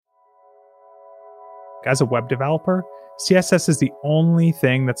As a web developer, CSS is the only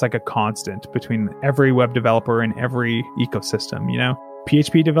thing that's like a constant between every web developer and every ecosystem,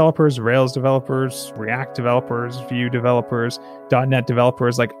 PHP developers, Rails developers, React developers, Vue developers, .NET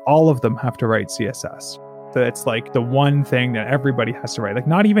developers, like all of them have to write CSS. So it's like the one thing that everybody has to write. Like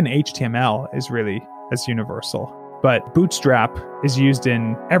not even HTML is really as universal. But Bootstrap is used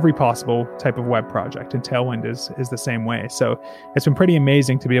in every possible type of web project, and Tailwind is the same way. So it's been pretty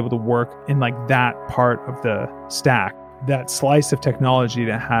amazing to be able to work in like that part of the stack, that slice of technology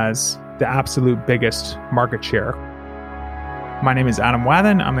that has the absolute biggest market share. My name is Adam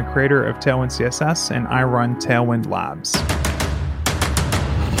Wathen. I'm the creator of Tailwind CSS, and I run Tailwind Labs.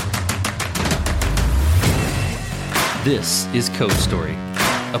 This is Code Story,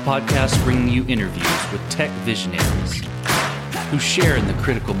 a podcast bringing you interviews with tech visionaries who share in the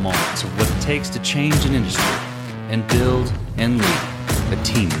critical moments of what it takes to change an industry and build and lead a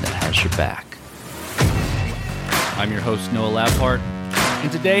team that has your back. I'm your host, Noah Labhart,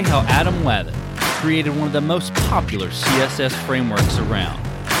 and today how Adam Wathen created one of the most popular CSS frameworks around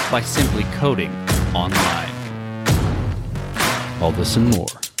by simply coding online. All this and more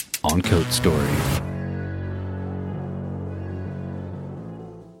on Code Story.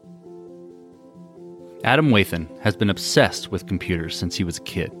 Adam Wathen has been obsessed with computers since he was a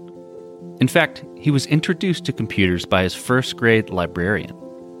kid. In fact, he was introduced to computers by his first grade librarian,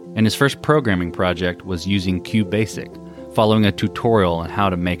 and his first programming project was using QBasic, following a tutorial on how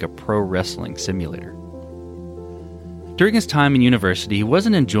to make a pro wrestling simulator. During his time in university, he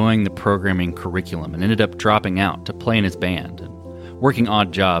wasn't enjoying the programming curriculum and ended up dropping out to play in his band and working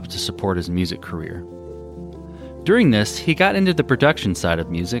odd jobs to support his music career. During this, he got into the production side of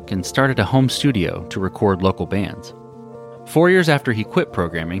music and started a home studio to record local bands. 4 years after he quit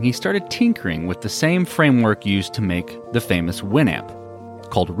programming, he started tinkering with the same framework used to make the famous Winamp,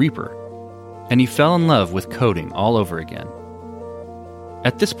 called Reaper, and he fell in love with coding all over again.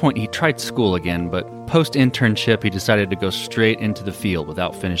 At this point, he tried school again, but post-internship, he decided to go straight into the field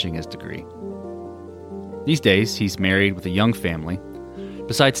without finishing his degree. These days, he's married with a young family.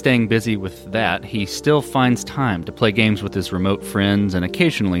 Besides staying busy with that, he still finds time to play games with his remote friends and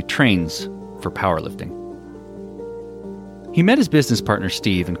occasionally trains for powerlifting. He met his business partner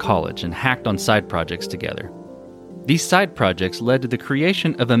Steve in college and hacked on side projects together. These side projects led to the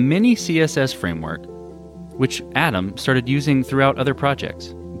creation of a mini CSS framework, which Adam started using throughout other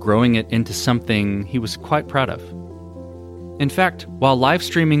projects, growing it into something he was quite proud of. In fact, while live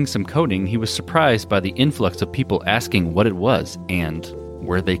streaming some coding, he was surprised by the influx of people asking what it was and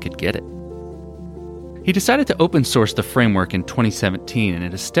where they could get it. He decided to open source the framework in 2017, and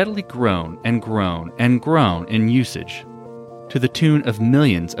it has steadily grown and grown and grown in usage to the tune of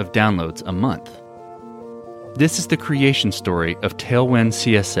millions of downloads a month. This is the creation story of Tailwind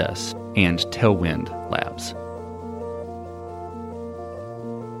CSS and Tailwind Labs.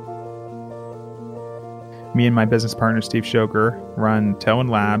 Me and my business partner, Steve Shoger, run Tailwind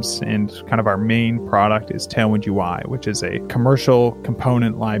Labs, and kind of our main product is Tailwind UI, which is a commercial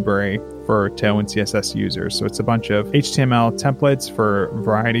component library for Tailwind CSS users. So it's a bunch of HTML templates for a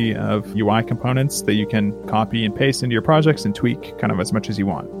variety of UI components that you can copy and paste into your projects and tweak kind of as much as you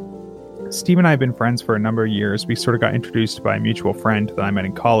want. Steve and I have been friends for a number of years. We sort of got introduced by a mutual friend that I met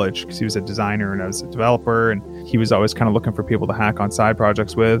in college because he was a designer and I was a developer, and he was always kind of looking for people to hack on side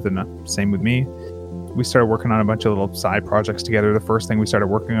projects with, and same with me. We started working on a bunch of little side projects together. The first thing we started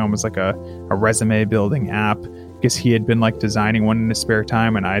working on was like a resume building app, because he had been like designing one in his spare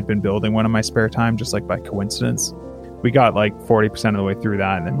time and I had been building one in my spare time, just like by coincidence. We got like 40% of the way through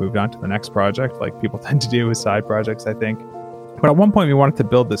that and then moved on to the next project, like people tend to do with side projects, I think. But at one point we wanted to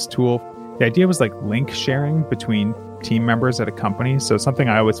build this tool. The idea was like link sharing between team members at a company. So something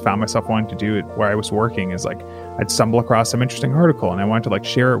I always found myself wanting to do where I was working is like I'd stumble across some interesting article and I wanted to like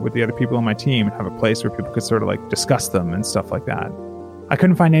share it with the other people on my team and have a place where people could sort of like discuss them and stuff like that. I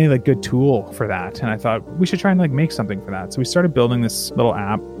couldn't find any like good tool for that, and I thought we should try and like make something for that. So we started building this little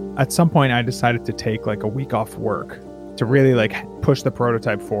app. At some point I decided to take like a week off work to really like push the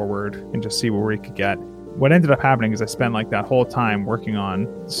prototype forward and just see where we could get. What ended up happening is I spent like that whole time working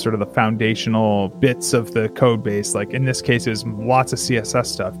on sort of the foundational bits of the code base. Like in this case, it was lots of CSS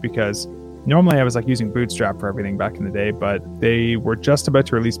stuff, because normally I was like using Bootstrap for everything back in the day, but they were just about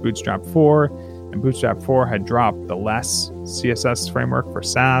to release Bootstrap 4, and Bootstrap 4 had dropped the Less CSS framework for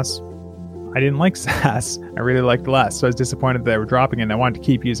Sass. I didn't like Sass. I really liked Less. So I was disappointed that they were dropping it, and I wanted to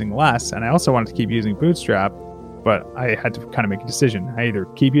keep using Less, and I also wanted to keep using Bootstrap. But I had to kind of make a decision. I either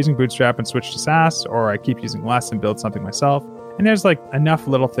keep using Bootstrap and switch to Sass, or I keep using Less and build something myself. And there's like enough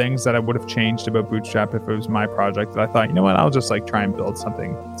little things that I would have changed about Bootstrap if it was my project that I thought, you know what, I'll just like try and build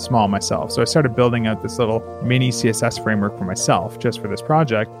something small myself. So I started building out this little mini CSS framework for myself just for this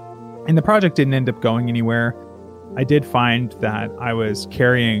project. And the project didn't end up going anywhere. I did find that I was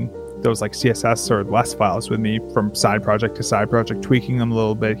carrying those like CSS or less files with me from side project to side project, tweaking them a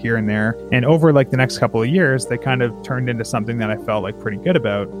little bit here and there. And over like the next couple of years, they kind of turned into something that I felt like pretty good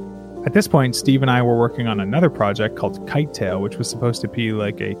about. At this point, Steve and I were working on another project called Kitetail, which was supposed to be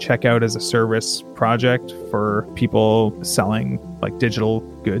like a checkout as a service project for people selling like digital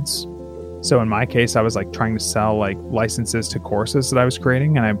goods. So in my case, I was like trying to sell like licenses to courses that I was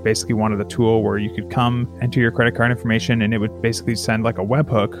creating. And I basically wanted a tool where you could come, enter your credit card information, and it would basically send like a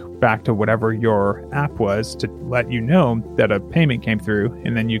webhook back to whatever your app was to let you know that a payment came through.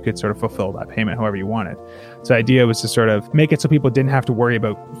 And then you could sort of fulfill that payment however you wanted. So the idea was to sort of make it so people didn't have to worry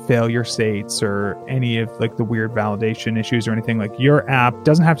about failure states or any of like the weird validation issues or anything. Like your app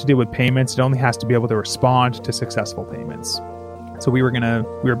doesn't have to deal with payments. It only has to be able to respond to successful payments. So we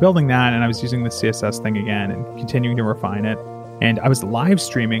were building that, and I was using the CSS thing again and continuing to refine it. And I was live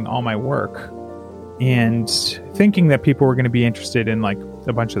streaming all my work and thinking that people were going to be interested in like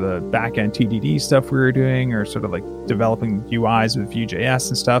a bunch of the backend TDD stuff we were doing, or sort of like developing UIs with Vue.js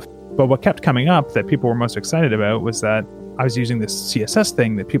and stuff. But what kept coming up that people were most excited about was that I was using this CSS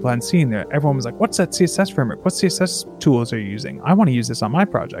thing that people hadn't seen. Everyone was like, what's that CSS framework? What CSS tools are you using? I want to use this on my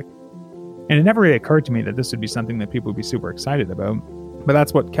project. And it never really occurred to me that this would be something that people would be super excited about. But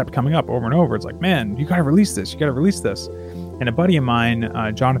that's what kept coming up over and over. It's like, man, you got to release this. You got to release this. And a buddy of mine,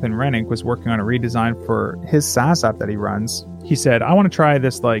 Jonathan Rennick, was working on a redesign for his SaaS app that he runs. He said, I want to try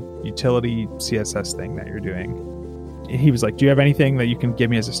this like utility CSS thing that you're doing. And he was like, do you have anything that you can give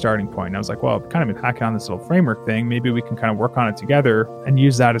me as a starting point? And I was like, well, I've kind of been hacking on this little framework thing. Maybe we can kind of work on it together and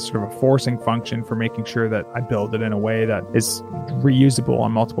use that as sort of a forcing function for making sure that I build it in a way that is reusable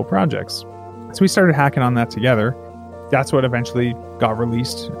on multiple projects. So we started hacking on that together. That's what eventually got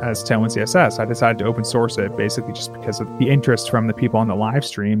released as Tailwind CSS. I decided to open source it basically just because of the interest from the people on the live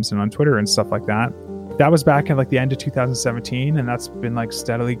streams and on Twitter and stuff like that. That was back in like the end of 2017, and that's been like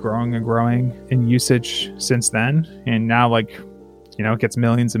steadily growing and growing in usage since then. And now like, you know, it gets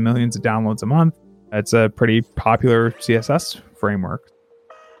millions and millions of downloads a month. It's a pretty popular CSS framework.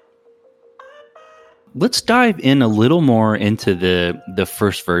 Let's dive in a little more into the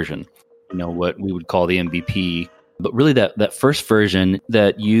first version, you know, what we would call the MVP, but really that first version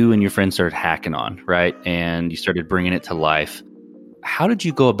that you and your friends started hacking on, right? And you started bringing it to life. How did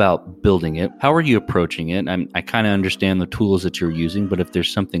you go about building it? How are you approaching it? I kind of understand the tools that you're using, but if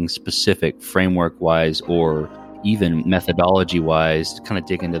there's something specific framework-wise or even methodology-wise, kind of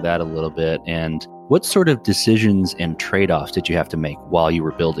dig into that a little bit. And what sort of decisions and trade-offs did you have to make while you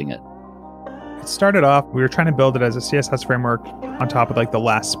were building it? It started off, we were trying to build it as a CSS framework on top of like the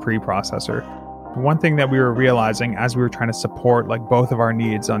Less preprocessor. One thing that we were realizing as we were trying to support like both of our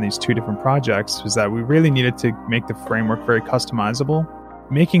needs on these two different projects was that we really needed to make the framework very customizable.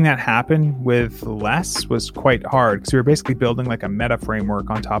 Making that happen with Less was quite hard because we were basically building like a meta framework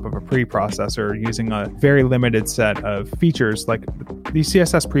on top of a preprocessor using a very limited set of features. Like these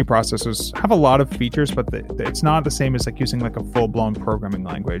CSS preprocessors have a lot of features, but it's not the same as like using like a full-blown programming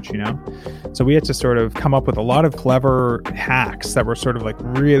language, you know? So we had to sort of come up with a lot of clever hacks that were sort of like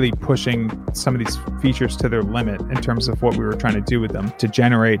really pushing some of these features to their limit in terms of what we were trying to do with them to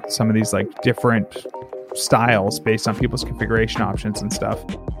generate some of these like different styles based on people's configuration options and stuff.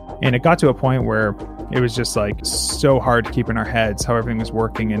 And it got to a point where it was just like so hard to keep in our heads how everything was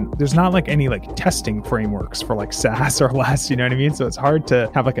working. And there's not like any like testing frameworks for like Sass or Less, you know what I mean? So it's hard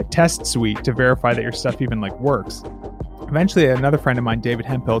to have like a test suite to verify that your stuff even like works. Eventually, another friend of mine, David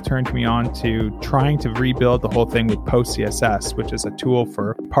Hemphill, turned me on to trying to rebuild the whole thing with PostCSS, which is a tool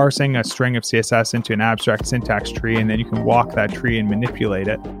for parsing a string of CSS into an abstract syntax tree, and then you can walk that tree and manipulate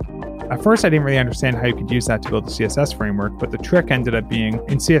it. At first, I didn't really understand how you could use that to build a CSS framework, but the trick ended up being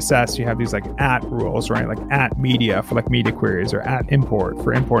in CSS, you have these like @ rules, right? Like @media for like media queries, or @import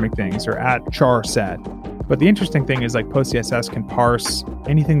for importing things, or @char set. But the interesting thing is like PostCSS can parse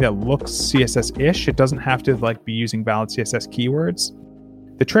anything that looks CSS-ish. It doesn't have to like be using valid CSS keywords.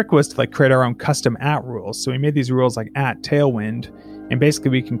 The trick was to like create our own custom @ rules. So we made these rules like @tailwind, and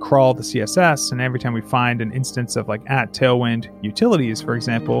basically we can crawl the CSS, and every time we find an instance of like @tailwind utilities, for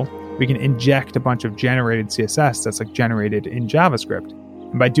example, we can inject a bunch of generated CSS that's like generated in JavaScript.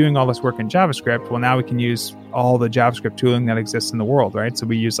 And by doing all this work in JavaScript, well, now we can use all the JavaScript tooling that exists in the world, right? So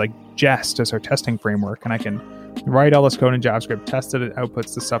we use like Jest as our testing framework, and I can write all this code in JavaScript, test it, it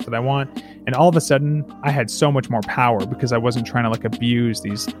outputs the stuff that I want. And all of a sudden, I had so much more power because I wasn't trying to like abuse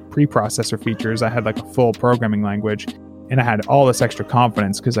these preprocessor features. I had like a full programming language. And I had all this extra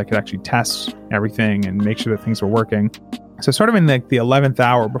confidence because I could actually test everything and make sure that things were working. So sort of in the 11th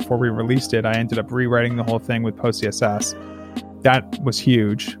hour before we released it, I ended up rewriting the whole thing with PostCSS. That was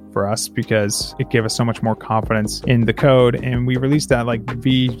huge for us because it gave us so much more confidence in the code. And we released that like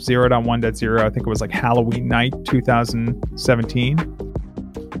v0.1.0. I think it was like Halloween night, 2017.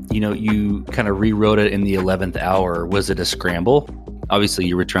 You kind of rewrote it in the 11th hour. Was it a scramble? Obviously,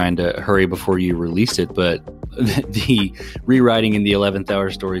 you were trying to hurry before you released it, but the rewriting in the 11th hour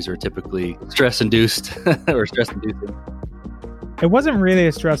stories are typically stress-induced or stress-inducing. It wasn't really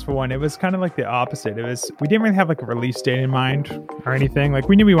a stressful one. It was kind of like the opposite. We didn't really have like a release date in mind or anything. Like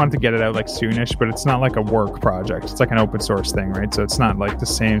we knew we wanted to get it out like soonish, but it's not like a work project. It's like an open source thing, right? So it's not like the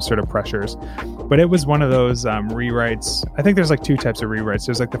same sort of pressures. But it was one of those rewrites. I think there's like two types of rewrites.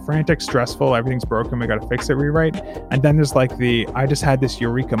 There's like the frantic, stressful, everything's broken, we got to fix it rewrite. And then there's like I just had this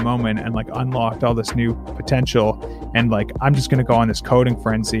eureka moment and like unlocked all this new potential. And like, I'm just going to go on this coding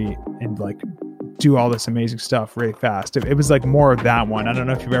frenzy and like do all this amazing stuff really fast. It was like more of that one. I don't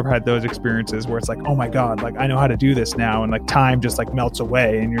know if you've ever had those experiences where it's like, oh my God, like I know how to do this now. And like time just like melts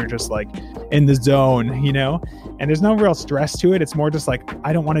away and you're just like in the zone, and there's no real stress to it. It's more just like,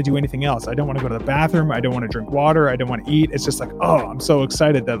 I don't want to do anything else. I don't want to go to the bathroom. I don't want to drink water. I don't want to eat. It's just like, oh, I'm so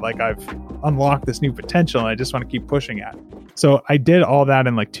excited that like I've unlocked this new potential and I just want to keep pushing it. So I did all that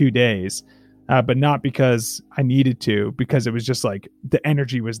in like 2 days. But not because I needed to, because it was just like the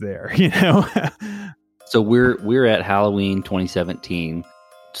energy was there, So we're at Halloween 2017.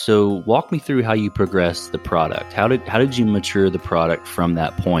 So walk me through how you progressed the product. How did you mature the product from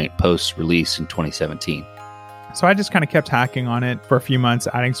that point post release in 2017? So I just kind of kept hacking on it for a few months,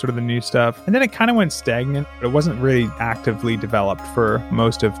 adding sort of the new stuff. And then it kind of went stagnant. But it wasn't really actively developed for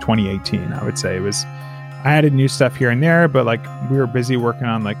most of 2018, I would say. I added new stuff here and there, but like we were busy working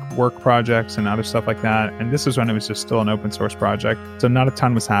on like work projects and other stuff like that. And this was when it was just still an open source project. So not a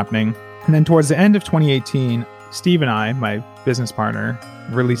ton was happening. And then towards the end of 2018, Steve and I, my business partner,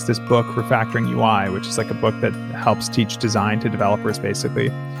 released this book, Refactoring UI, which is like a book that helps teach design to developers basically.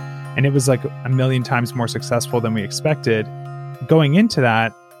 And it was like a million times more successful than we expected. Going into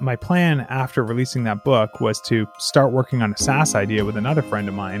that, my plan after releasing that book was to start working on a SaaS idea with another friend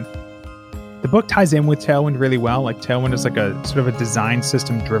of mine. The book ties in with Tailwind really well. Like Tailwind is like a sort of a design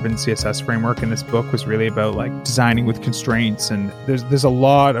system driven CSS framework. And this book was really about like designing with constraints. And there's a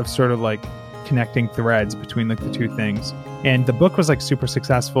lot of sort of like connecting threads between like the two things. And the book was like super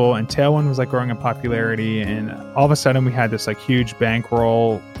successful and Tailwind was like growing in popularity. And all of a sudden we had this like huge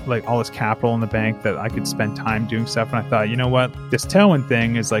bankroll, like all this capital in the bank that I could spend time doing stuff. And I thought, you know what, this Tailwind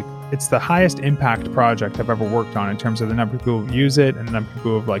thing is like, it's the highest impact project I've ever worked on in terms of the number of people who use it and the number of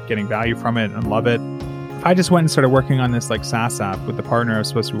people who like getting value from it and love it. If I just went and started working on this like SaaS app with the partner I was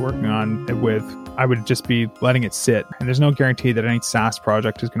supposed to be working on it with, I would just be letting it sit. And there's no guarantee that any SaaS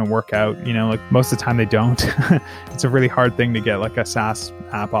project is going to work out. Like most of the time they don't. It's a really hard thing to get like a SaaS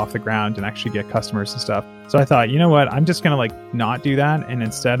app off the ground and actually get customers and stuff. So I thought, you know what, I'm just going to like not do that. And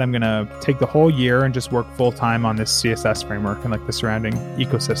instead I'm going to take the whole year and just work full time on this CSS framework and like the surrounding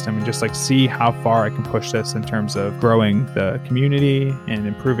ecosystem and just like see how far I can push this in terms of growing the community and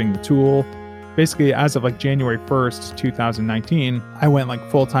improving the tool. Basically, as of like January 1st, 2019, I went like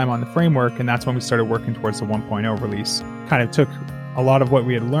full time on the framework. And that's when we started working towards the 1.0 release. Kind of took a lot of what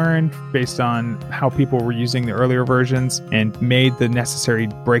we had learned based on how people were using the earlier versions and made the necessary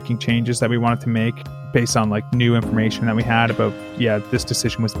breaking changes that we wanted to make based on like new information that we had about, this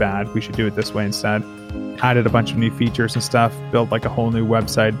decision was bad. We should do it this way instead. Added a bunch of new features and stuff, built like a whole new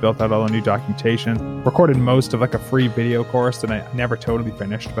website, built out all the new documentation, recorded most of like a free video course that I never totally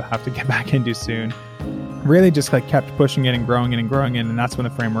finished, but have to get back into soon. Really just like kept pushing it and growing it and growing it. And that's when the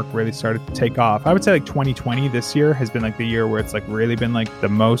framework really started to take off. I would say like 2020 this year has been like the year where it's like really been like the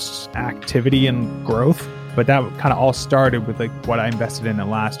most activity and growth. But that kind of all started with like what I invested in it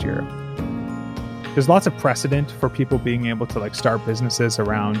last year. There's lots of precedent for people being able to like start businesses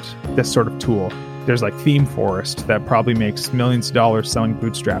around this sort of tool. There's like Theme Forest that probably makes millions of dollars selling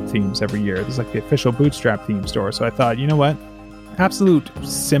Bootstrap themes every year. There's like the official Bootstrap theme store. So I thought, you know what? Absolute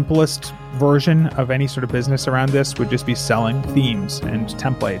simplest version of any sort of business around this would just be selling themes and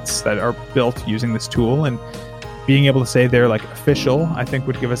templates that are built using this tool. And being able to say they're like official, I think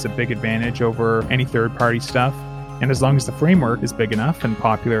would give us a big advantage over any third-party stuff. And as long as the framework is big enough and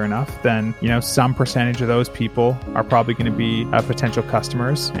popular enough, then, some percentage of those people are probably going to be potential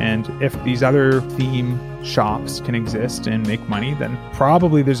customers. And if these other theme shops can exist and make money, then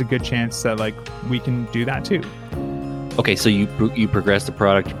probably there's a good chance that like we can do that too. Okay, so you progressed the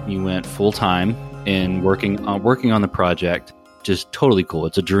product, you went full time in working on the project. Just totally cool.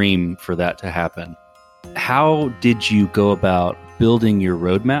 It's a dream for that to happen. How did you go about building your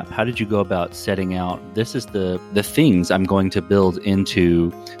roadmap? How did you go about setting out, this is the things I'm going to build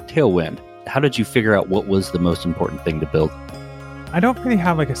into Tailwind? How did you figure out what was the most important thing to build? I don't really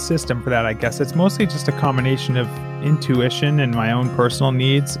have like a system for that, I guess. It's mostly just a combination of intuition and my own personal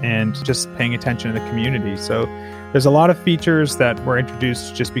needs and just paying attention to the community. So there's a lot of features that were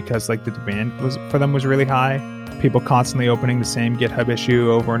introduced just because like the demand for them was really high. People constantly opening the same GitHub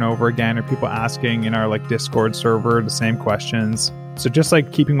issue over and over again, or people asking in our like Discord server the same questions. So just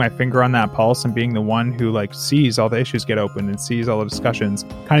like keeping my finger on that pulse and being the one who like sees all the issues get opened and sees all the discussions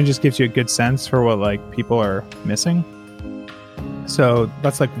kind of just gives you a good sense for what like people are missing. So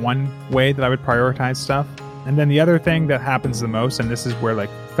that's like one way that I would prioritize stuff. And then the other thing that happens the most, and this is where like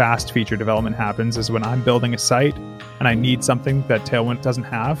fast feature development happens, is when I'm building a site and I need something that Tailwind doesn't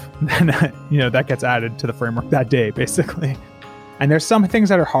have, then that gets added to the framework that day, basically. And there's some things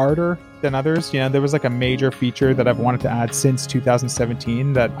that are harder than others. There was like a major feature that I've wanted to add since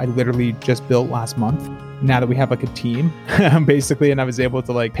 2017 that I literally just built last month. Now that we have like a team, basically, and I was able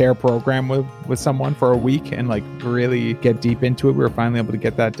to like pair program with someone for a week and like really get deep into it, we were finally able to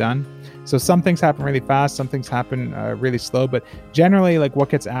get that done. So some things happen really fast, some things happen really slow, but generally like what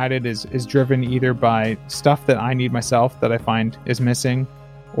gets added is driven either by stuff that I need myself that I find is missing,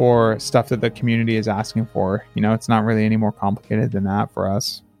 or stuff that the community is asking for. It's not really any more complicated than that for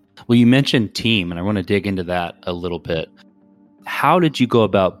us. Well, you mentioned team, and I want to dig into that a little bit. How did you go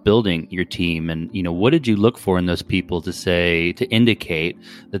about building your team, and what did you look for in those people to indicate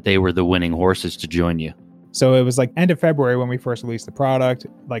that they were the winning horses to join you? So it was like end of February when we first released the product,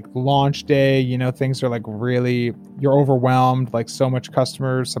 like launch day, things are like really, you're overwhelmed, like so much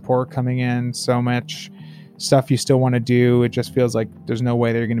customer support coming in, so much stuff you still want to do. It just feels like there's no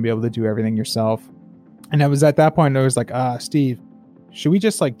way that you're going to be able to do everything yourself. And I was at that point, I was like, Steve, should we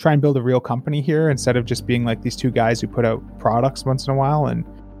just like try and build a real company here instead of just being like these two guys who put out products once in a while, and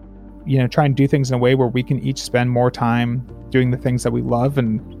try and do things in a way where we can each spend more time doing the things that we love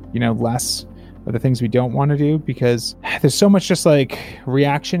and less of the things we don't want to do, because there's so much just like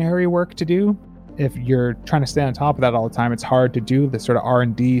reactionary work to do. If you're trying to stay on top of that all the time, it's hard to do the sort of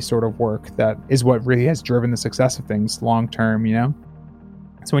R&D sort of work that is what really has driven the success of things long term,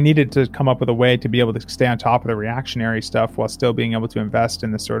 So we needed to come up with a way to be able to stay on top of the reactionary stuff while still being able to invest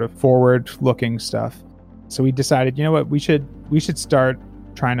in the sort of forward-looking stuff. So we decided, we should start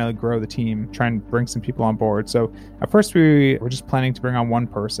trying to grow the team, try and bring some people on board. So at first we were just planning to bring on one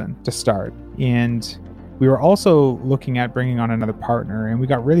person to start. And we were also looking at bringing on another partner, and we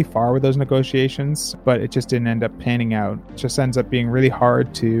got really far with those negotiations, but it just didn't end up panning out. It just ends up being really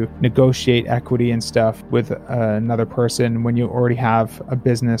hard to negotiate equity and stuff with another person when you already have a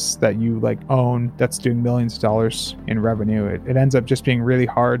business that you like own that's doing millions of dollars in revenue. It ends up just being really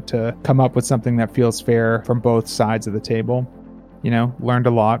hard to come up with something that feels fair from both sides of the table. Learned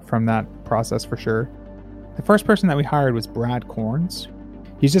a lot from that process for sure. The first person that we hired was Brad Corns.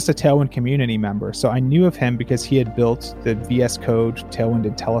 He's just a Tailwind community member. So I knew of him because he had built the VS Code Tailwind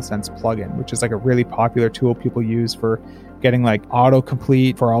IntelliSense plugin, which is like a really popular tool people use for getting like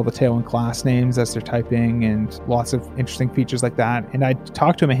autocomplete for all the Tailwind class names as they're typing, and lots of interesting features like that. And I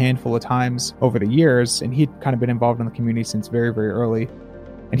talked to him a handful of times over the years, and he'd kind of been involved in the community since very, very early.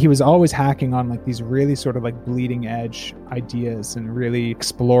 And he was always hacking on like these really sort of like bleeding edge ideas and really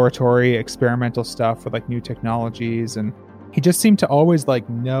exploratory experimental stuff with like new technologies. And he just seemed to always like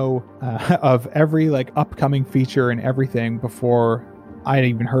know of every like upcoming feature and everything before I had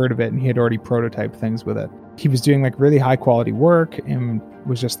even heard of it. And he had already prototyped things with it. He was doing like really high quality work and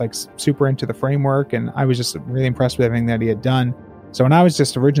was just like super into the framework. And I was just really impressed with everything that he had done. So when I was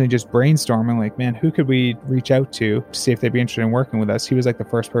just originally just brainstorming, like, man, who could we reach out to see if they'd be interested in working with us? He was like the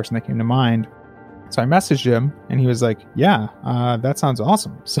first person that came to mind. So I messaged him and he was like, yeah, that sounds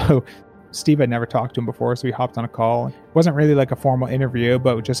awesome. So Steve had never talked to him before, so we hopped on a call. It wasn't really like a formal interview,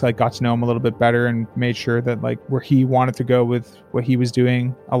 but we just like got to know him a little bit better and made sure that like where he wanted to go with what he was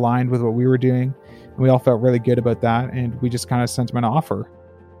doing aligned with what we were doing. And we all felt really good about that. And we just kind of sent him an offer.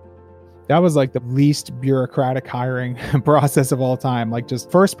 That was like the least bureaucratic hiring process of all time. Like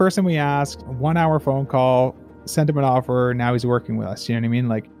just first person we asked, 1 hour phone call, sent him an offer. Now he's working with us. You know what I mean?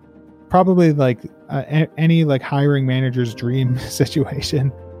 Like probably like any like hiring manager's dream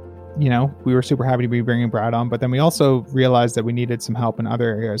situation. We were super happy to be bringing Brad on, but then we also realized that we needed some help in other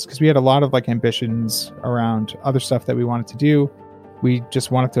areas because we had a lot of like ambitions around other stuff that we wanted to do. We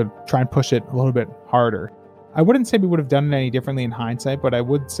just wanted to try and push it a little bit harder. I wouldn't say we would have done it any differently in hindsight, but I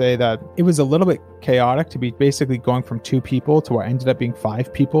would say that it was a little bit chaotic to be basically going from 2 people to what ended up being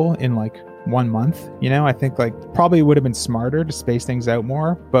 5 people in like 1 month. I think like probably would have been smarter to space things out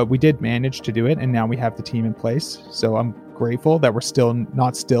more, but we did manage to do it. And now we have the team in place. So I'm grateful that we're still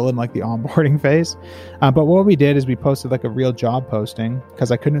not in like the onboarding phase. But what we did is we posted like a real job posting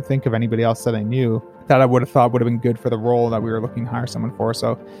because I couldn't think of anybody else that I knew that I would have thought would have been good for the role that we were looking to hire someone for.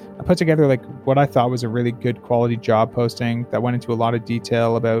 So I put together like what I thought was a really good quality job posting that went into a lot of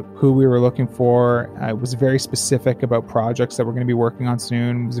detail about who we were looking for. It was very specific about projects that we're going to be working on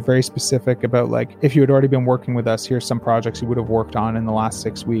soon. It was very specific about like, if you had already been working with us, here's some projects you would have worked on in the last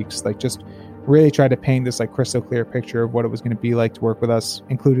 6 weeks. Like just really tried to paint this like crystal clear picture of what it was going to be like to work with us,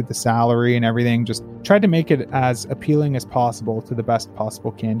 included the salary and everything, just tried to make it as appealing as possible to the best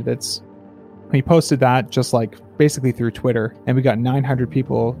possible candidates. We posted that just like basically through Twitter, and we got 900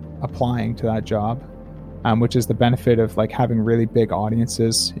 people applying to that job, which is the benefit of like having really big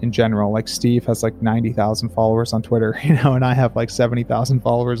audiences in general. Like Steve has like 90,000 followers on Twitter, and I have like 70,000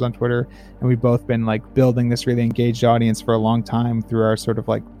 followers on Twitter. And we've both been like building this really engaged audience for a long time through our sort of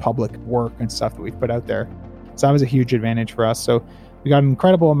like public work and stuff that we've put out there. So that was a huge advantage for us. So we got an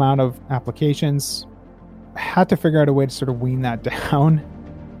incredible amount of applications. Had to figure out a way to sort of wean that down.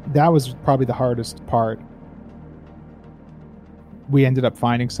 That was probably the hardest part. We ended up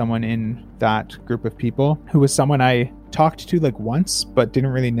finding someone in that group of people who was someone I talked to like once, but didn't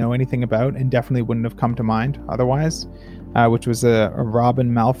really know anything about and definitely wouldn't have come to mind otherwise, which was a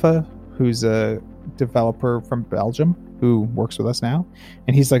Robin Malfa, who's a developer from Belgium who works with us now.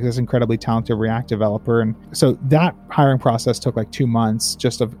 And he's like this incredibly talented React developer. And so that hiring process took like 2 months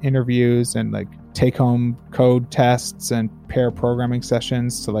just of interviews and like take home code tests and pair programming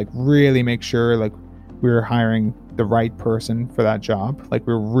sessions to like really make sure like we were hiring the right person for that job. Like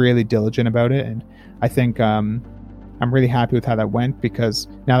we were really diligent about it. And I think I'm really happy with how that went, because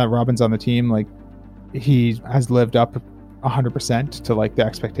now that Robin's on the team, like he has lived up 100% to like the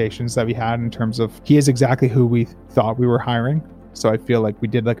expectations that we had in terms of he is exactly who we thought we were hiring. So I feel like we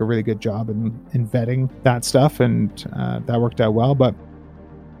did like a really good job in vetting that stuff, and that worked out well. But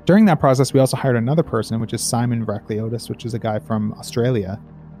during that process, we also hired another person, which is Simon Recliotis, which is a guy from Australia.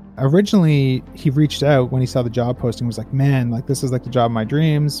 Originally, he reached out when he saw the job posting, was like, man, like this is like the job of my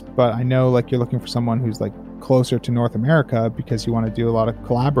dreams, but I know like you're looking for someone who's like closer to North America because you want to do a lot of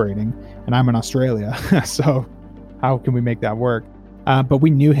collaborating, and I'm in Australia. So how can we make that work? But we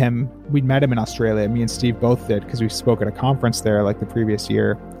knew him. We'd met him in Australia. Me and Steve both did, because we spoke at a conference there like the previous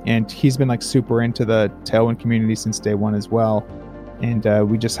year. And he's been like super into the Tailwind community since day one as well. And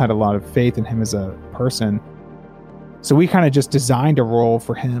we just had a lot of faith in him as a person. So we kind of just designed a role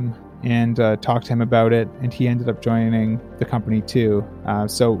for him and talked to him about it. And he ended up joining the company too.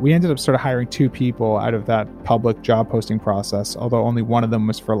 So we ended up sort of hiring 2 people out of that public job posting process, although only one of them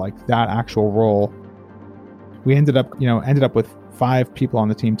was for like that actual role. We ended up with 5 people on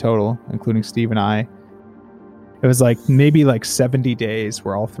the team total, including Steve and I. It was like maybe like 70 days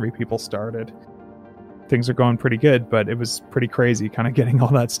where all 3 people started. Things are going pretty good, but it was pretty crazy kind of getting all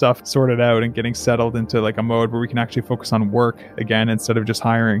that stuff sorted out and getting settled into like a mode where we can actually focus on work again instead of just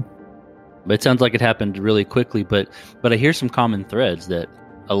hiring. But it sounds like it happened really quickly, but I hear some common threads that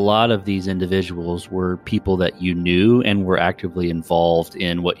a lot of these individuals were people that you knew and were actively involved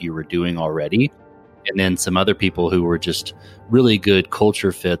in what you were doing already. And then some other people who were just really good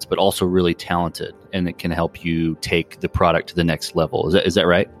culture fits, but also really talented, and it can help you take the product to the next level. Is that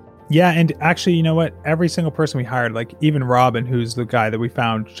right? Yeah, and actually, you know what? Every single person we hired, like even Robin, who's the guy that we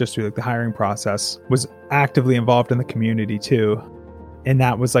found just through like the hiring process, was actively involved in the community too. And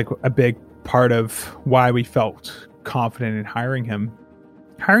that was like a big part of why we felt confident in hiring him.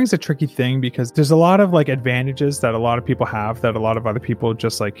 Hiring is a tricky thing because there's a lot of like advantages that a lot of people have that a lot of other people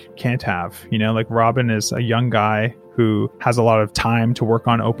just like can't have. Like Robin is a young guy who has a lot of time to work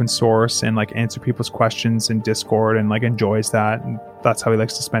on open source and like answer people's questions in Discord and like enjoys that. And that's how he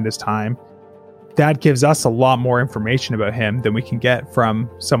likes to spend his time. That gives us a lot more information about him than we can get from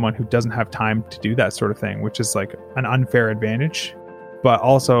someone who doesn't have time to do that sort of thing, which is like an unfair advantage. But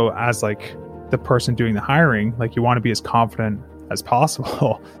also as like the person doing the hiring, like you want to be as confident as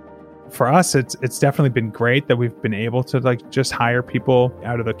possible. For us, it's definitely been great that we've been able to like just hire people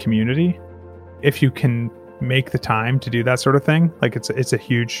out of the community. If you can make the time to do that sort of thing, like it's a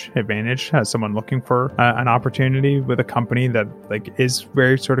huge advantage as someone looking for an opportunity with a company that like is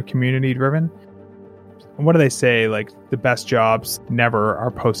very sort of community driven. What do they say? Like the best jobs never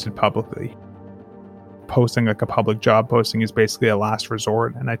are posted publicly. Posting like a public job posting is basically a last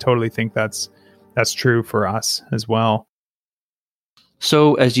resort, and I totally think that's true for us as well.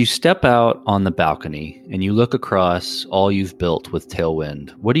 So as you step out on the balcony and you look across all you've built with Tailwind,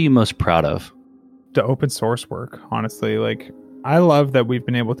 what are you most proud of? The open source work, honestly. Like I love that we've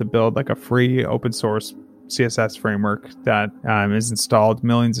been able to build like a free open source CSS framework that is installed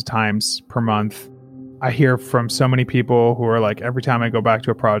millions of times per month. I hear from so many people who are like, every time I go back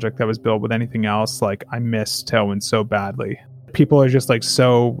to a project that was built with anything else, like I miss Tailwind so badly. People are just like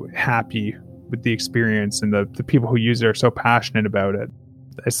so happy with the experience, and the people who use it are so passionate about it.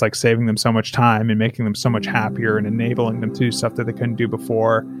 It's like saving them so much time and making them so much happier and enabling them to do stuff that they couldn't do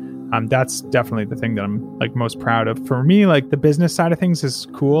before. That's definitely the thing that I'm like most proud of. For me, like the business side of things is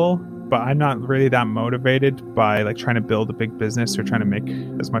cool, but I'm not really that motivated by like trying to build a big business or trying to make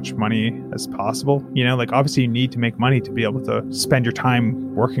as much money as possible. You know, like obviously you need to make money to be able to spend your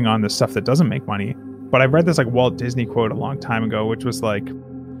time working on the stuff that doesn't make money. But I read this like Walt Disney quote a long time ago, which was like,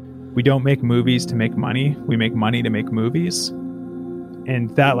 we don't make movies to make money. We make money to make movies.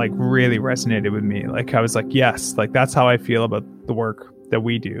 And that like really resonated with me. Like I was like, yes, like that's how I feel about the work that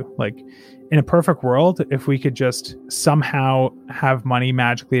we do. Like in a perfect world, if we could just somehow have money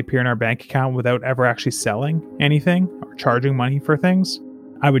magically appear in our bank account without ever actually selling anything or charging money for things,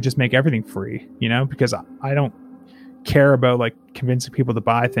 I would just make everything free, you know, because I don't care about like convincing people to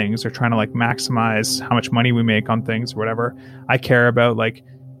buy things or trying to like maximize how much money we make on things or whatever. I care about like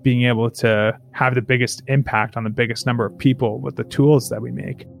being able to have the biggest impact on the biggest number of people with the tools that we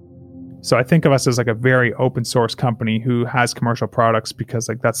make. So I think of us as like a very open source company who has commercial products because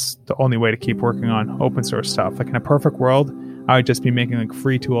like that's the only way to keep working on open source stuff. Like in a perfect world, I would just be making like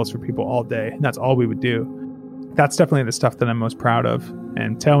free tools for people all day, and that's all we would do. That's definitely the stuff that I'm most proud of,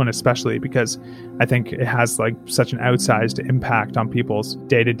 and Tailwind especially, because I think it has like such an outsized impact on people's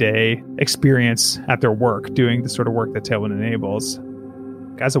day-to-day experience at their work, doing the sort of work that Tailwind enables.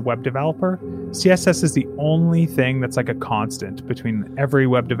 As a web developer, CSS is the only thing that's like a constant between every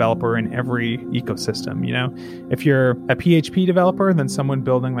web developer and every ecosystem. You know, if you're a PHP developer, then someone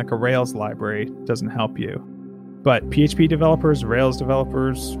building like a Rails library doesn't help you. But PHP developers, Rails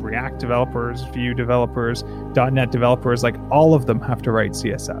developers, React developers, Vue developers, .NET developers, like all of them have to write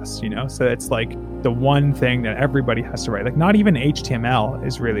CSS, you know? So it's like the one thing that everybody has to write. Like not even HTML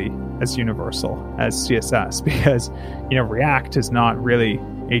is really as universal as CSS because, you know, React is not really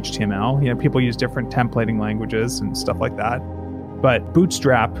HTML. You know, people use different templating languages and stuff like that. But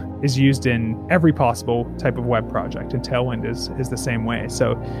Bootstrap is used in every possible type of web project, and Tailwind is the same way.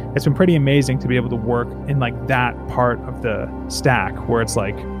 So it's been pretty amazing to be able to work in like that part of the stack where it's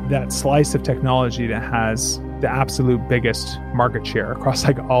like that slice of technology that has the absolute biggest market share across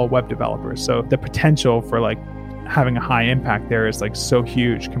like all web developers. So the potential for like having a high impact there is like so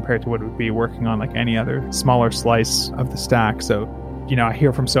huge compared to what it would be working on like any other smaller slice of the stack. So you know, I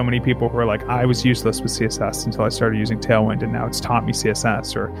hear from so many people who are like, I was useless with CSS until I started using Tailwind, and now it's taught me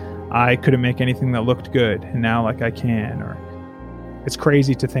CSS, or I couldn't make anything that looked good, and now like I can. Or it's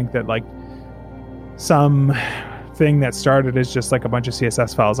crazy to think that like some thing that started as just like a bunch of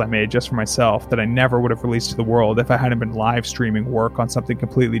CSS files I made just for myself that I never would have released to the world if I hadn't been live streaming work on something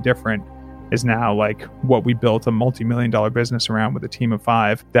completely different is now like what we built a multi-million-dollar business around with a team of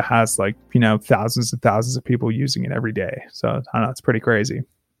 5 that has like, you know, thousands and thousands of people using it every day. So I don't know, it's pretty crazy.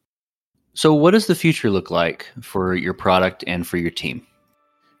 So what does the future look like for your product and for your team?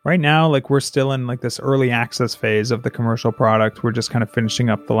 Right now, like we're still in like this early access phase of the commercial product. We're just kind of finishing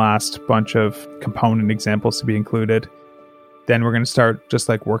up the last bunch of component examples to be included. Then we're going to start just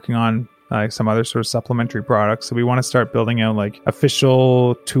like working on some other sort of supplementary products. So we want to start building out like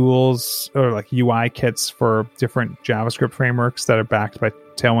official tools or like UI kits for different JavaScript frameworks that are backed by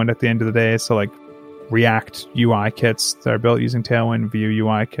Tailwind at the end of the day. So like React UI kits that are built using Tailwind, Vue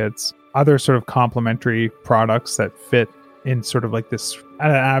UI kits, other sort of complementary products that fit in sort of like this,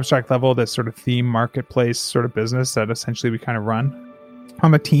 at an abstract level, this sort of theme marketplace sort of business that essentially we kind of run.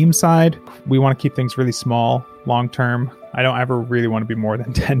 On the team side, we want to keep things really small, long term. I don't ever really want to be more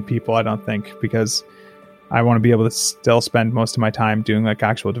than 10 people, I don't think, because I want to be able to still spend most of my time doing like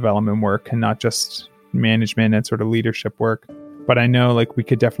actual development work and not just management and sort of leadership work. But I know like we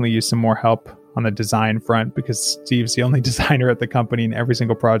could definitely use some more help on the design front because Steve's the only designer at the company and every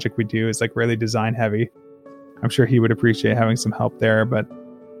single project we do is like really design heavy. I'm sure he would appreciate having some help there, but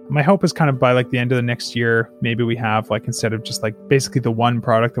my hope is kind of by like the end of the next year, maybe we have like, instead of just like basically the one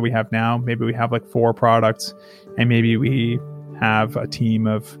product that we have now, maybe we have like 4 products and maybe we have a team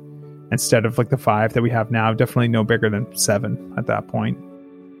of, instead of like the 5 that we have now, definitely no bigger than 7 at that point.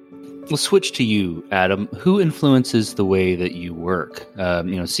 We'll switch to you, Adam. Who influences the way that you work?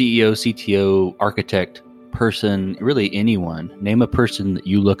 CEO, CTO, architect, person, really anyone. Name a person that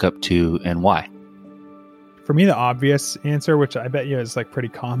you look up to and why. For me, the obvious answer, which I bet you is like pretty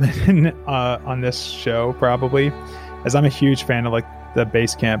common on this show probably, is I'm a huge fan of like the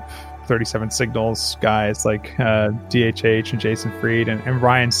Basecamp 37 Signals guys like DHH and Jason Fried and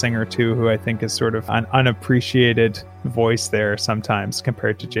Ryan Singer too, who I think is sort of an unappreciated voice there sometimes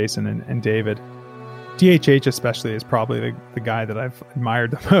compared to Jason and David. DHH especially is probably the guy that I've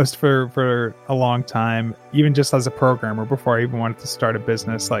admired the most for a long time, even just as a programmer before I even wanted to start a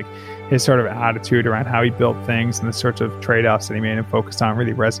business. Like his sort of attitude around how he built things and the sorts of trade-offs that he made and focused on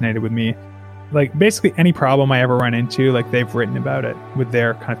really resonated with me. Like basically any problem I ever run into, like they've written about it with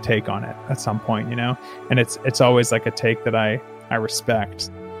their kind of take on it at some point, you know? And it's always like a take that I respect.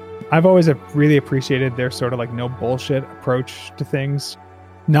 I've always really appreciated their sort of like no bullshit approach to things.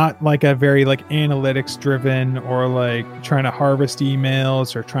 Not like a very like analytics driven or like trying to harvest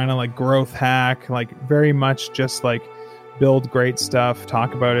emails or trying to like growth hack, like very much just like build great stuff,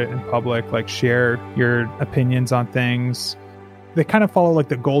 talk about it in public, like share your opinions on things. They kind of follow like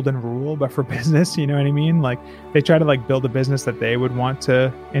the golden rule, but for business, you know what I mean? Like they try to like build a business that they would want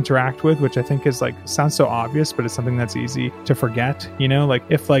to interact with, which I think is like, sounds so obvious, but it's something that's easy to forget, you know? Like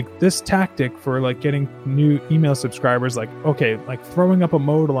if like this tactic for like getting new email subscribers, like, okay, like throwing up a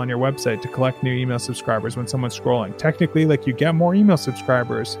modal on your website to collect new email subscribers when someone's scrolling, technically like you get more email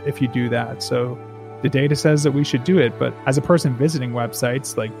subscribers if you do that. So the data says that we should do it, but as a person visiting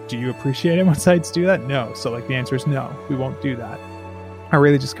websites, like, do you appreciate it when sites do that? No. So like the answer is no, we won't do that. I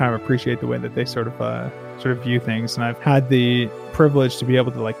really just kind of appreciate the way that they sort of view things. And I've had the privilege to be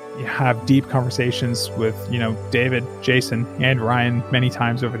able to like have deep conversations with, you know, David, Jason, and Ryan many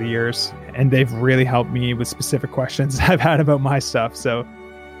times over the years. And they've really helped me with specific questions I've had about my stuff. So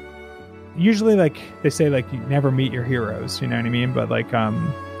usually like they say like you never meet your heroes, you know what I mean? But like,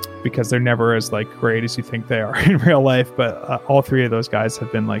 because they're never as like great as you think they are in real life. But all three of those guys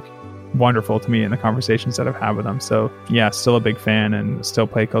have been like wonderful to me in the conversations that I've had with them. So yeah, still a big fan and still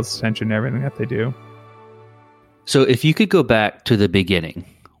pay close attention to everything that they do. So if you could go back to the beginning,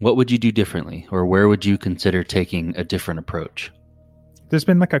 what would you do differently, or where would you consider taking a different approach? There's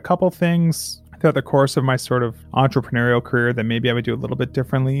been like a couple things throughout the course of my sort of entrepreneurial career that maybe I would do a little bit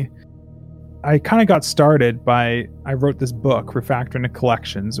differently. I kind of got started I wrote this book, Refactoring the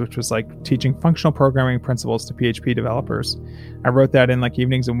Collections, which was like teaching functional programming principles to PHP developers. I wrote that in like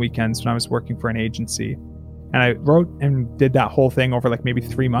evenings and weekends when I was working for an agency. And I wrote and did that whole thing over like maybe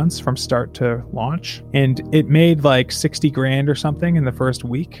 3 months from start to launch. And it made like $60,000 or something in the first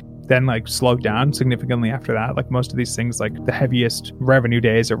week. Then like slowed down significantly after that. Like most of these things, like the heaviest revenue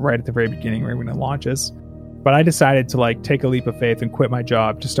days are right at the very beginning, right when it launches. But I decided to like take a leap of faith and quit my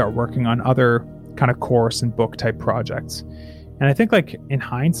job to start working on other kind of course and book type projects. And I think like in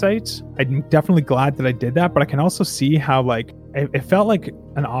hindsight, I'm definitely glad that I did that, but I can also see how like it felt like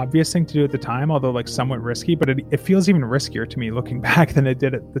an obvious thing to do at the time, although like somewhat risky, but it feels even riskier to me looking back than it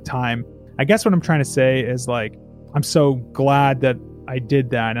did at the time. I guess what I'm trying to say is like, I'm so glad that I did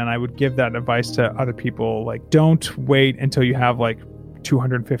that. And I would give that advice to other people. Like, don't wait until you have like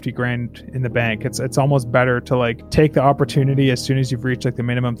 $250,000 in the bank. It's almost better to like take the opportunity as soon as you've reached like the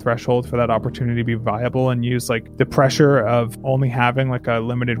minimum threshold for that opportunity to be viable, and use like the pressure of only having like a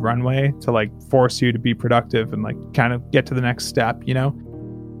limited runway to like force you to be productive and like kind of get to the next step, you know?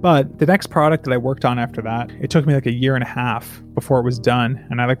 But the next product that I worked on after that, it took me like 1.5 years before it was done.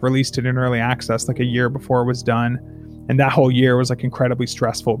 And I like released it in early access like a year before it was done. And that whole year was like incredibly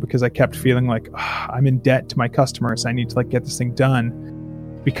stressful because I kept feeling like I'm in debt to my customers. I need to like get this thing done.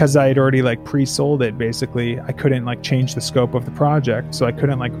 Because I had already like pre-sold it, basically, I couldn't like change the scope of the project. So I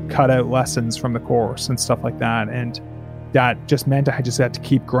couldn't like cut out lessons from the course and stuff like that. And that just meant I just had to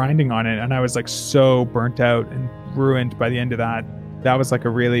keep grinding on it. And I was like so burnt out and ruined by the end of that. That was like a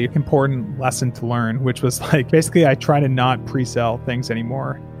really important lesson to learn, which was like, basically I try to not pre-sell things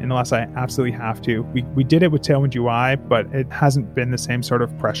anymore unless I absolutely have to. We did it with Tailwind UI, but it hasn't been the same sort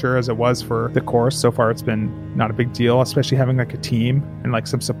of pressure as it was for the course. So far, it's been not a big deal, especially having like a team and like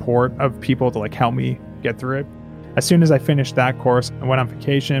some support of people to like help me get through it. As soon as I finished that course, I went on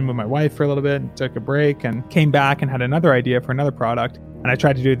vacation with my wife for a little bit and took a break and came back and had another idea for another product. And I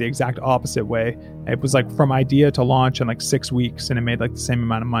tried to do it the exact opposite way. It was like from idea to launch in like 6 weeks, and it made like the same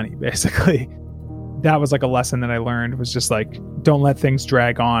amount of money, basically. That was like a lesson that I learned, was just like, don't let things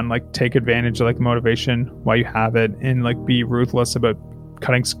drag on, like take advantage of like motivation while you have it, and like be ruthless about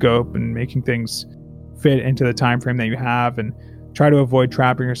cutting scope and making things fit into the time frame that you have, and try to avoid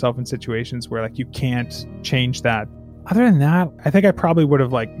trapping yourself in situations where like you can't change that. Other than that, I think I probably would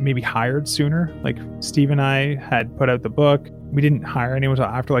have like maybe hired sooner. Like Steve and I had put out the book. We didn't hire anyone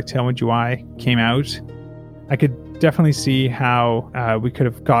until after like Tailwind UI came out. I could definitely see how we could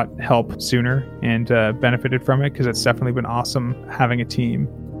have got help sooner and benefited from it, because it's definitely been awesome having a team.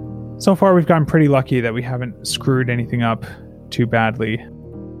 So far, we've gotten pretty lucky that we haven't screwed anything up too badly.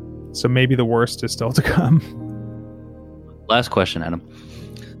 So maybe the worst is still to come. Last question, Adam.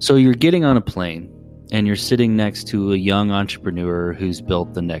 So you're getting on a plane and you're sitting next to a young entrepreneur who's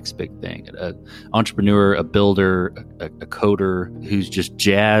built the next big thing. An entrepreneur, a builder, a coder who's just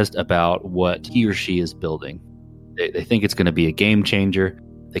jazzed about what he or she is building. They think it's going to be a game changer.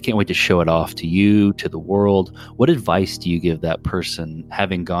 They can't wait to show it off to you, to the world. What advice do you give that person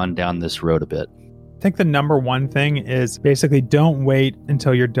having gone down this road a bit? I think the number one thing is basically don't wait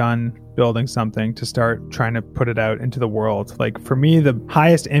until you're done building something to start trying to put it out into the world. Like for me, the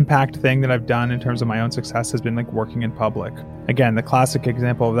highest impact thing that I've done in terms of my own success has been like working in public. Again, the classic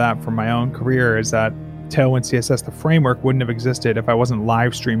example of that from my own career is that Tailwind CSS, the framework, wouldn't have existed if I wasn't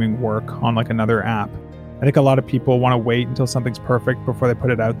live streaming work on like another app. I think a lot of people want to wait until something's perfect before they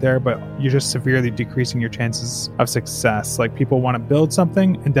put it out there, but you're just severely decreasing your chances of success. Like people want to build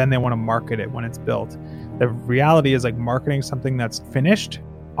something and then they want to market it when it's built. The reality is like marketing something that's finished.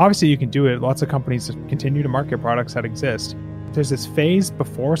 Obviously you can do it. Lots of companies continue to market products that exist. There's this phase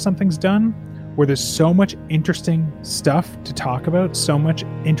before something's done where there's so much interesting stuff to talk about, so much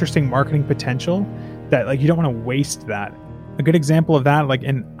interesting marketing potential that like you don't want to waste that. A good example of that, like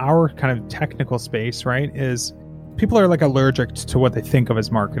in our kind of technical space, right, is people are like allergic to what they think of as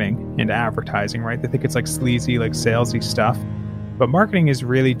marketing and advertising, right? They think it's like sleazy, like salesy stuff. But marketing is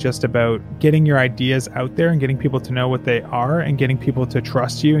really just about getting your ideas out there and getting people to know what they are and getting people to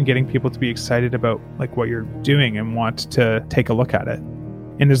trust you and getting people to be excited about like what you're doing and want to take a look at it.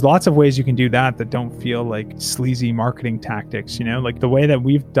 And there's lots of ways you can do that that don't feel like sleazy marketing tactics, you know, like the way that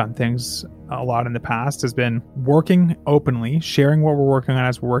we've done things a lot in the past has been working openly, sharing what we're working on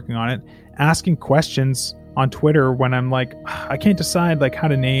as we're working on it, asking questions on Twitter when I'm like, I can't decide like how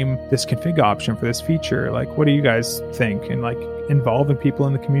to name this config option for this feature. Like, what do you guys think? And like involving people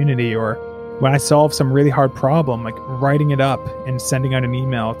in the community, or when I solve some really hard problem, like writing it up and sending out an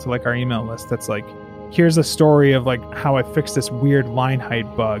email to like our email list that's like, here's a story of like how I fixed this weird line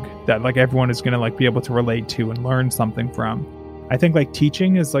height bug that like everyone is going to like be able to relate to and learn something from. I think like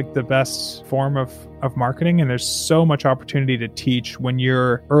teaching is like the best form of marketing, and there's so much opportunity to teach when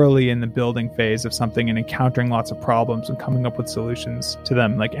you're early in the building phase of something and encountering lots of problems and coming up with solutions to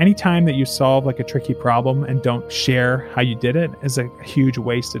them. Like any time that you solve like a tricky problem and don't share how you did it is a huge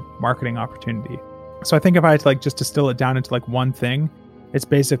wasted marketing opportunity. So I think if I had to like just distill it down into like one thing, it's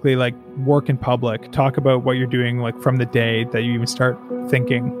basically like work in public, talk about what you're doing like from the day that you even start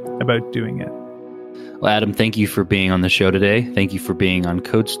thinking about doing it. Well, Adam, thank you for being on the show today. Thank you for being on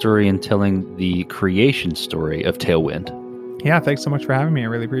Code Story and telling the creation story of Tailwind. Yeah, thanks so much for having me. I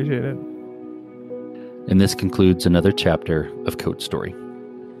really appreciate it. And this concludes another chapter of Code Story.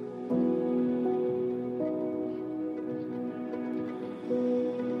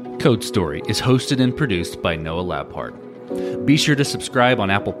 Code Story is hosted and produced by Noah Labhart. Be sure to subscribe on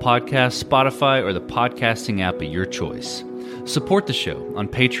Apple Podcasts, Spotify, or the podcasting app of your choice. Support the show on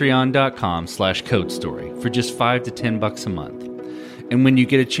patreon.com/codestory for just $5 to $10 a month. And when you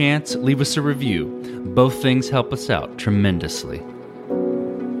get a chance, leave us a review. Both things help us out tremendously.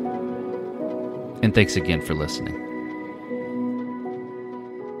 And thanks again for listening.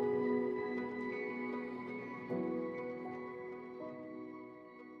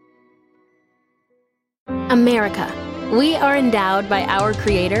 America. We are endowed by our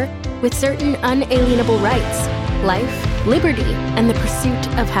Creator with certain unalienable rights: life, liberty, and the pursuit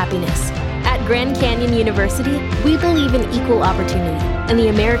of happiness. At Grand Canyon University, we believe in equal opportunity, and the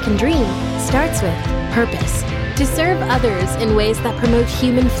American dream starts with purpose. To serve others in ways that promote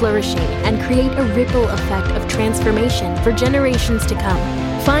human flourishing and create a ripple effect of transformation for generations to come.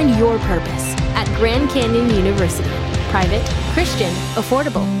 Find your purpose at Grand Canyon University. Private, Christian,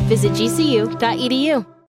 affordable. Visit gcu.edu.